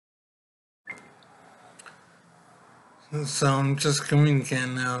So I'm just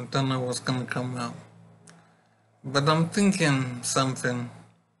communicating now. Don't know what's gonna come out. But I'm thinking something.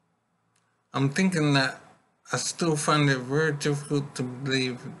 I'm thinking that I still find it very difficult to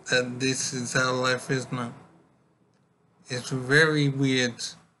believe that this is how life is now. It's very weird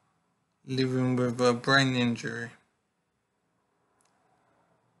living with a brain injury.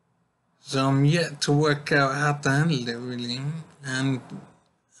 So I'm yet to work out how to handle it really, and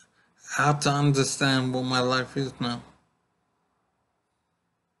how to understand what my life is now.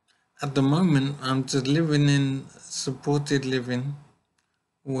 At the moment, I'm just living in supported living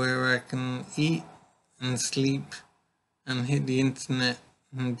where I can eat and sleep and hit the internet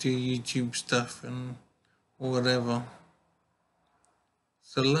and do YouTube stuff and whatever.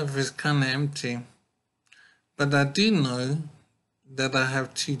 So life is kind of empty. But I do know that I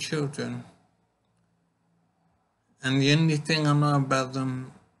have 2 children. And the only thing I know about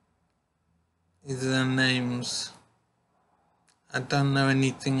them is their names. I don't know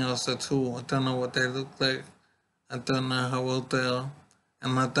anything else at all. I don't know what they look like. I don't know how old they are.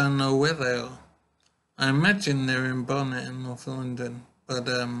 And I don't know where they are. I imagine they're in Barnet in North London, but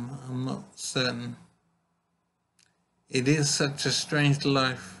I'm not certain. It is such a strange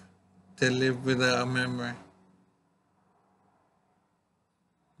life to live without a memory.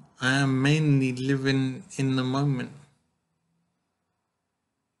 I am mainly living in the moment,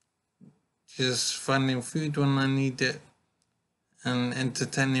 just finding food when I need it and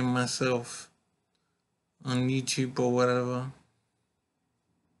entertaining myself on YouTube or whatever.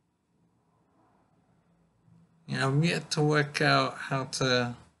 Yeah, I've yet to work out how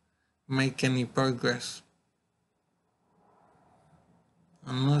to make any progress.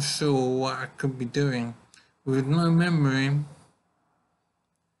 I'm not sure what I could be doing. With no memory,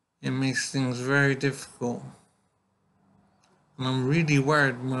 it makes things very difficult. And I'm really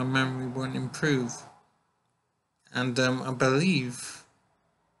worried my memory won't improve. And I believe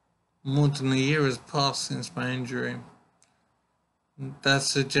more than a year has passed since my injury. That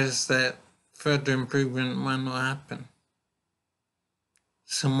suggests that further improvement might not happen.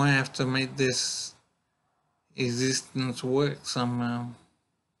 So I might have to make this existence work somehow.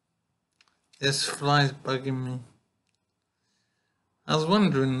 This fly's bugging me. I was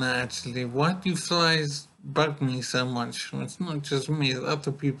wondering that actually, why do flies bug me so much? It's not just me, it's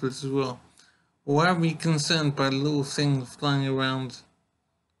other people as well. Why are we concerned by little things flying around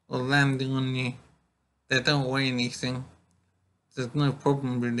or landing on you? They don't weigh anything. There's no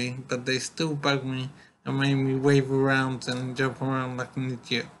problem really, but they still bug me and make me wave around and jump around like an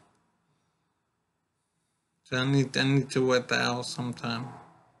idiot. So I need to work that out sometime.